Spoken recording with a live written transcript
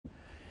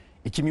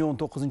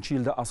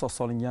2019-yilda asos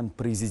solingan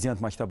Prezident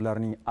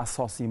maktablarining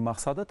asosiy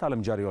maqsadi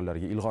ta'lim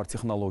jarayonlariga ilg'or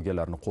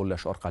texnologiyalarni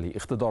qo'llash orqali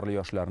iqtidorli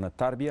yoshlarni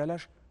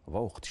tarbiyalash va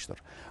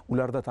o'qitishdir.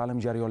 Ularda ta'lim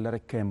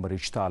jarayonlari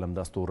Cambridge ta'lim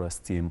dasturi,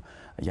 STEM,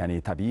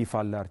 ya'ni tabiiy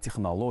fanlar,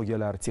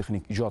 texnologiyalar,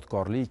 texnik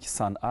ijodkorlik,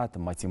 san'at,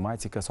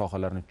 matematika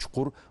sohalarini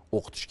chuqur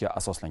o'qitishga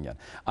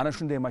asoslangan. Ana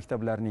shunday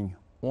maktablarning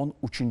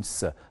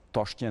 13-si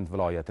Toshkent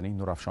viloyatining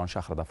Nurafshon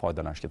shahrida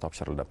foydalanishga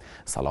topshirildi.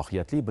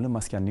 Salohiyatli bilim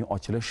maskanining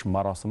ochilish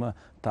marosimi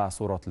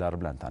taassurotlari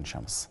bilan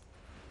tanishamiz.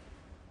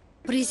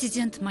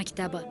 Prezident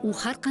maktabi u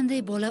har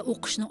qanday bola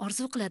o'qishni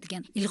orzu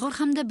qiladigan, ilg'or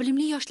hamda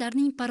bilimli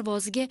yoshlarning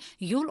parvoziga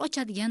yo'l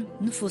ochadigan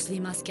nufuzli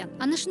maskan.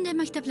 Ana shunday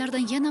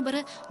maktablardan yana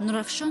biri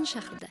Nurafshon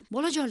shahrida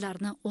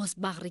bolajonlarni o'z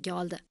bag'riga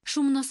oldi.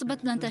 Shu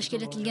munosabat bilan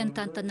tashkil etilgan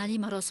tantanali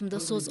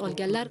marosimda so'z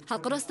olganlar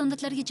xalqaro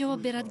standartlarga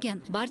javob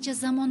beradigan, barcha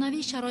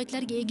zamonaviy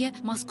sharoitlarga ega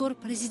mazkur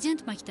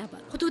Prezident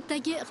maktabi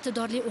hududdagi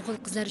iqtidorli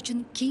o'g'il-qizlar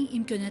uchun keng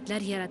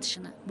imkoniyatlar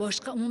yaratishini,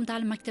 boshqa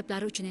umumta'lim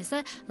maktablari uchun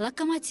esa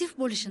lokomotiv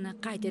bo'lishini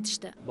qayd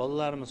etishdi.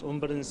 Bolalarimiz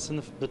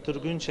 11-sinf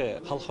bitirguncha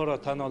xalqaro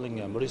tan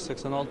olingan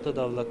 186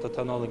 davlatda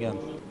tan olingan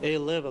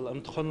A-level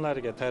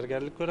imtihonlariga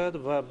tayyorgarlik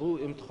ko'radi va bu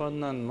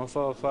imtihondan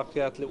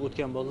muvaffaqiyatli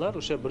o'tgan bolalar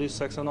o'sha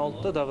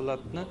 186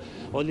 davlatni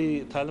oliy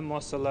ta'lim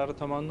muassasalari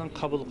tomonidan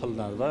qabul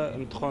qilinadi va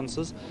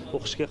imtihonsiz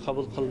o'qishga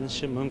qabul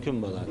qilinishi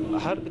mumkin bo'ladi.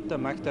 Har bitta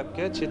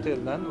maktabga chet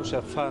eldan o'sha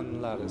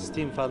fanlar,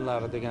 STEM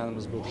fanlari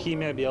deganimiz bu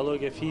ximiya,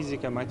 biologiya,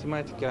 fizika,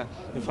 matematika,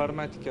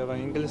 informatika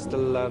va ingliz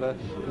tillari,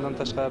 bundan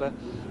tashqari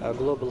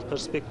global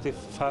perspective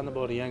fani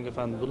bor, yangi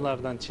fan,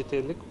 bunlardan chet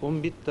ellik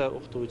 11 ta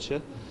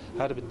o'qituvchi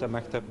har bitta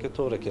maktabga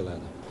to'g'ri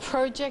keladi.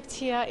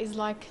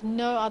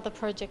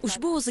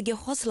 Ushbu o'ziga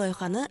xos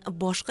loyihani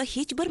boshqa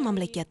hech bir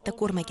mamlakatda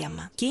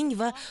ko'rmaganman. Keng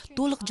va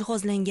to'liq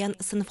jihozlangan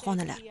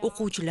sinfxonalar,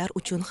 o'quvchilar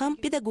uchun ham,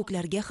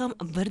 pedagoglarga ham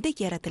birdek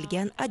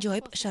yaratilgan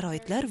ajoyib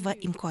sharoitlar va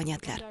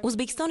imkoniyatlar.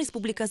 O'zbekiston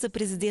Respublikasi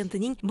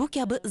Prezidentining bu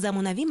kabi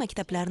zamonaviy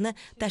maktablarni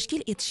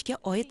tashkil etishga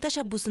oid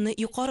tashabbusini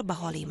yuqori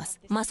baholaymiz.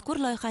 Mazkur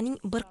loyihaning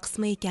bir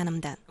qismi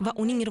ekanimdan va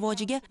uning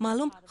rivojiga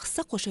ma'lum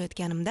hissa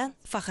qo'shayotganimdan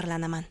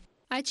faxrlanaman.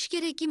 Aytish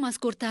kerakki,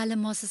 mazkur ta'lim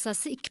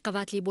muassasasi 2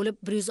 qavatli bo'lib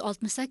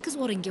 168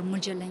 o'ringa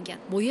mo'ljallangan.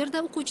 Bu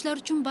yerda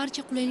o'quvchilar uchun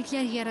barcha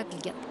qulayliklar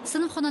yaratilgan.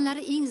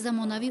 Sinfxonalari eng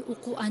zamonaviy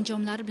o'quv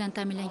anjomlari bilan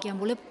ta'minlangan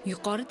bo'lib,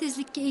 yuqori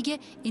tezlikka ega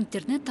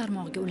internet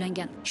tarmog'iga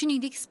ulangan.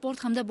 Shuningdek, sport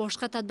hamda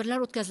boshqa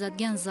tadbirlar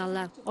o'tkaziladigan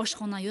zallar,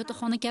 oshxona,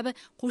 yotoqxona kabi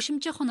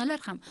qo'shimcha xonalar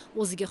ham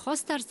o'ziga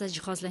xos tarzda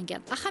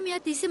jihozlangan.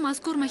 Ahamiyatlisi,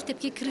 mazkur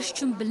maktabga kirish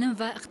uchun bilim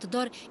va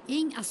iqtidor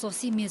eng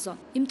asosiy mezon.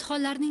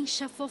 Imtihonlarning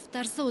shaffof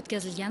tarzda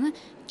o'tkazilgani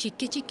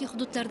chekka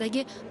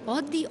hududlardagi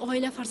oddiy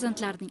oila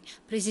farzandlarining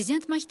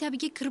Prezident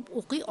maktabiga kirib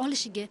o'qiy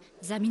olishiga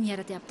zamin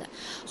yaratyapti.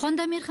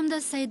 Xondamir hamda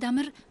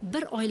Saidamir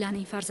bir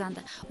oilaning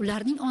farzandi.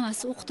 Ularning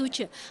onasi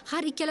o'qituvchi.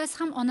 Har ikkalasi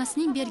ham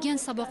onasining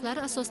bergan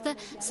saboqlari asosida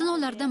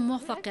sinovlardan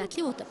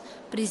muvaffaqiyatli o'tib,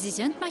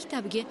 Prezident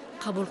maktabiga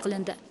qabul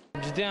qilindi.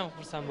 Juda ham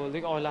xursand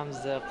bo'ldik,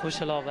 oilamizda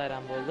qo'shaloq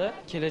bayram bo'ldi.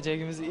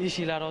 Kelajagimiz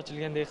eshiklari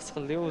ochilgandek his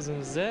qildik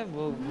o'zimizda.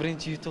 Bu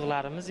birinchi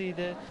yutuqlarimiz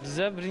edi.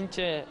 Bizda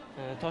birinchi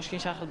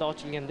Toshkent shahrida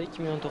ochilganda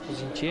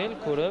 2019-yil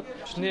ko'rib,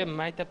 shunday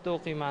maktabda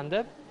o'qiyman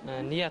deb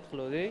niyat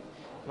qildik.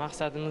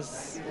 Maqsadimiz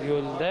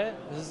yo'lida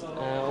biz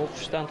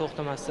o'qishdan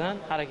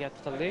to'xtamasdan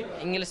harakat qildik.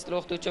 Ingliz tili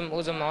o'qituvchim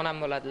o'zim onam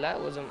bo'ladilar.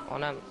 O'zim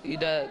onam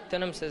uyda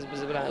tinimsiz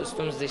biz bilan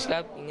ustimizda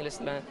ishlab,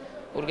 ingliz tilini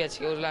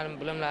o'rgatishga, o'zlarining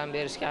bilimlarini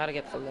berishga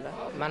harakat qildilar.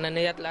 Mana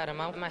niyatlarim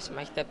ham mana shu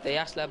maktabda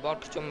yaxshilab bor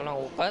kuchim bilan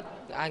o'qib,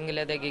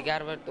 Angliyadagi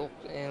Garvard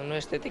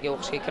universitetiga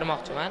o'qishga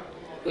kirmoqchiman.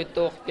 Bu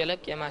yerda o'qib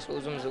kelib, keyin mana shu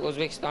o'zimiz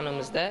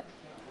O'zbekistonimizda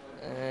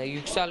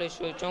yuksalish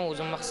uchun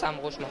o'zimni hissam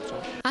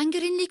qo'shmoqchiman.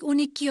 Angrenlik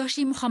 12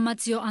 yoshli Muhammad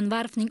Ziyo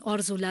Anvarovning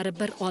orzulari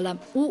bir olam.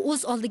 U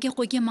o'z oldiga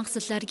qo'ygan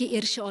maqsadlariga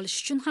erisha olish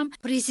uchun ham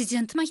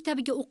Prezident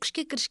maktabiga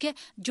o'qishga kirishga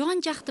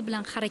jon jahdi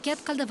bilan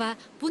harakat qildi va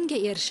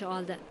bunga erisha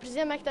oldi.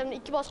 Prezident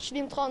maktabining 2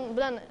 bosqichli imtihon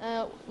bilan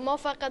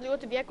muvaffaqiyatli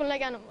o'tib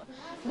yakunlaganim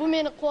bu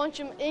meni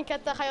quvonchim, eng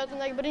katta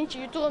hayotimdagi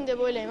birinchi yutug'im deb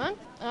o'ylayman.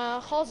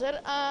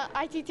 Hozir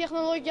IT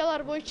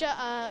texnologiyalar bo'yicha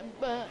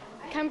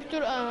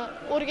kompyuter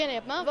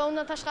o'rganyapman va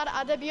undan tashqari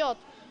adabiyot,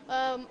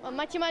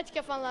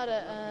 matematika fanlari,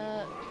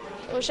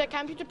 o'sha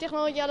kompyuter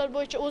texnologiyalari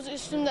bo'yicha o'z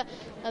ustimda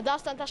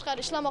darsdan tashqari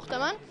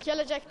ishlamoqdaman.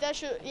 Kelajakda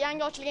shu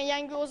yangi ochilgan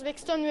yangi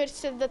O'zbekiston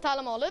universitetida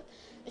ta'lim olib,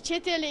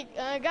 chet ellik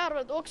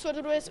Garvard, Oxford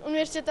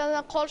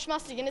universitetlaridan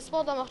qolishmasligini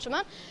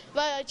isbotlamoqchiman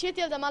va chet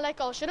elda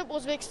malaka oshirib,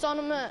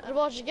 O'zbekistonimni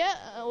rivojiga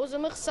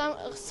o'zimni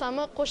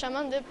hissamni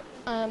qo'shaman deb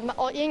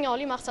eng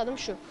oliy maqsadim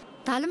shu.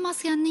 Ta'lim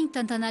maskanining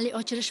tantanali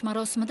ochilish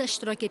marosimida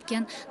ishtirok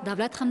etgan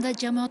davlat hamda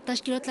jamoat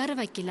tashkilotlari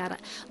vakillari,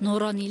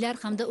 nuroniylar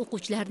hamda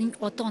o'quvchilarning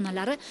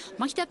ota-onalari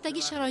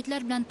maktabdagi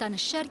sharoitlar bilan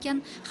tanisharkan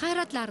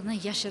hayratlarini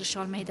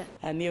yashirisha olmaydi.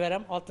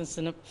 Nevaram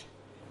 6-sinf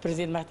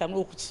Prezident maktabining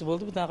o'quvchisi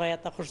bo'ldi. Bundan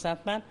g'oyatda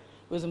xursandman.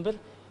 O'zim bir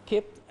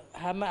kelib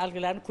hamma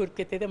algilarni ko'rib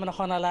ketdik. Mana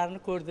xonalarni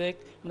ko'rdik,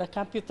 mana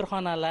kompyuter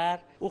xonalar,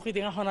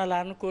 o'qiydigan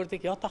xonalarni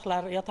ko'rdik,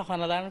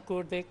 yotoqxonalarni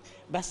ko'rdik,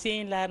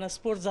 basseynlarni,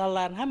 sport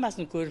zallarini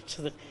hammasini ko'rib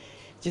chiqdik.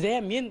 Juda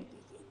ham men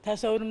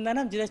tasavvurimdan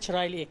ham juda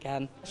chiroyli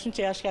ekan.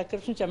 Shuncha yoshga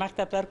kirib, shuncha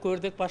maktablar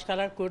ko'rdik,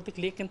 boshqalar ko'rdik,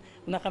 lekin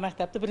bunaqa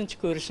maktabni birinchi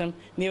ko'rishim.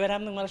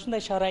 Nevaramning mana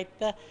shunday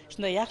sharoitda,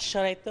 shunday yaxshi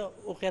sharoitda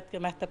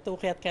o'qiyotgan maktabda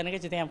o'qiyotganiga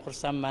juda ham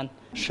xursandman.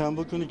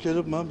 Shanba kuni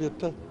kelib, men bu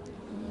yerda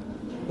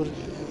bir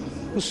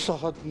 3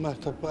 soat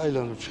maktabga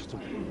aylanib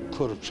chiqdim,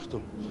 ko'rib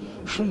chiqdim.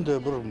 Shunday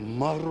bir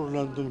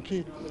mag'rurlandimki,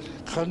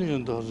 qani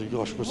endi hozir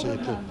yosh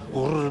bo'lsak,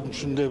 g'ururim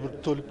shunday bir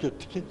to'lib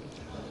ketdiki,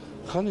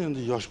 qani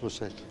endi yosh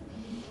bo'lsak.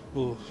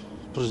 Bu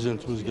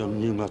Prezidentimizga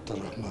ming marta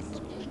rahmat.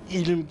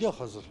 Ilmga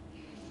hozir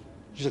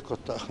juda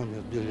katta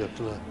ahamiyat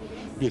beryaptilar.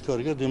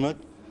 Bekorga demak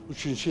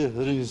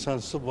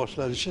 3-renessansni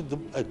boshlanishi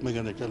deb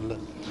aytmagan ekanlar.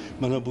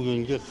 Mana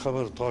bugungi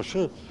qamar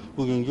toshi,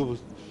 bugungi bu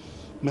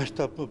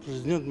maktabni,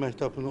 Prezident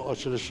maktabining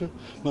ochilishi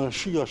mana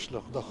shu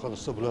yoshlar, xudo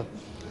xolasa bular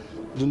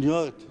dunyo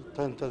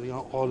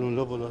tanitadigan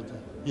olimlar bo'ladi.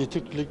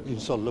 Yetuklik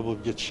insonlar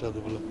bo'lib yetishadi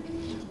bular.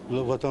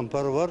 Bular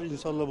vatanparvar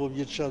insonlar bo'lib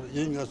yetishadi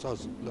eng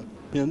asosiysi bular.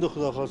 Endi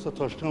xudo xolasa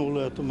Toshkent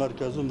viloyati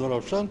markazi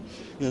Nurafshon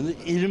endi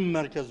ilm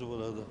markazi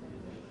bo'ladi.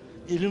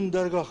 Ilm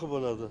dargohi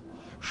bo'ladi.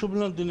 Shu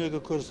bilan dunyoga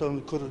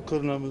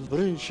ko'rinamiz.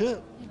 Birinchi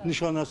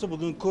nishonasi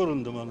bugun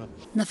ko'rindi mana.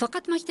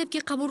 Nafaqat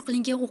maktabga qabul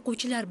qilingan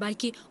o'quvchilar,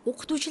 balki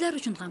o'qituvchilar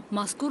uchun ham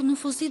mazkur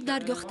nufuzli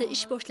dargohda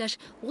ish boshlash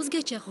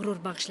o'zgacha g'urur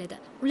bag'ishlaydi.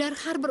 Ular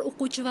har bir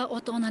o'quvchi va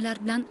ota-onalar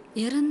bilan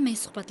erinmay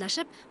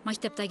suhbatlashib,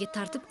 maktabdagi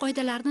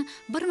tartib-qoidalarni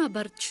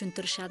birma-bir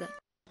tushuntirishadi.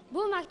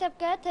 Bu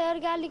maktabga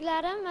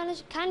tayyorgarliklarim mana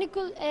shu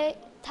kanikul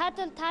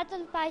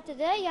ta'til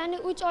paytida, ya'ni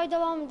 3 oy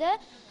davomida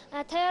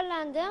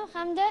tayyorlandim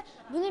hamda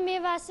buni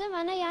mevasi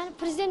mana ya'ni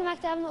Prezident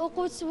maktabining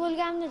o'quvchisi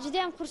bo'lganimdan juda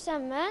ham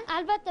xursandman.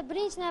 Albatta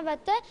birinchi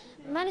navbatda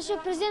mana shu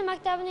Prezident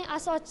maktabining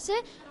asoschisi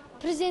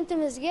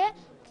Prezidentimizga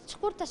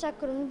chuqur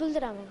tashakkurimni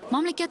bildiraman.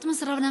 Mamlakatimiz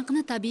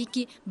ravnaqini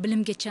tabiiyki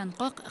bilimga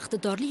chanqoq,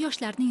 iqtidorli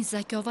yoshlarning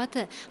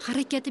zakovati,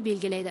 harakati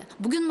belgilaydi.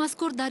 Bugun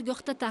mazkur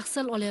dargohda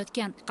tahsil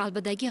olayotgan,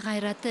 qalbidagi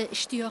g'ayrati,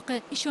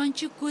 ishtiyoqi,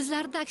 ishonchi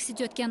ko'zlarida aks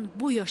etayotgan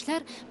bu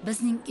yoshlar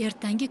bizning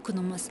ertangi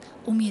kunimiz,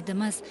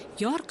 umidimiz,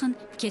 yorqin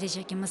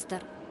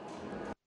kelajagimizdir.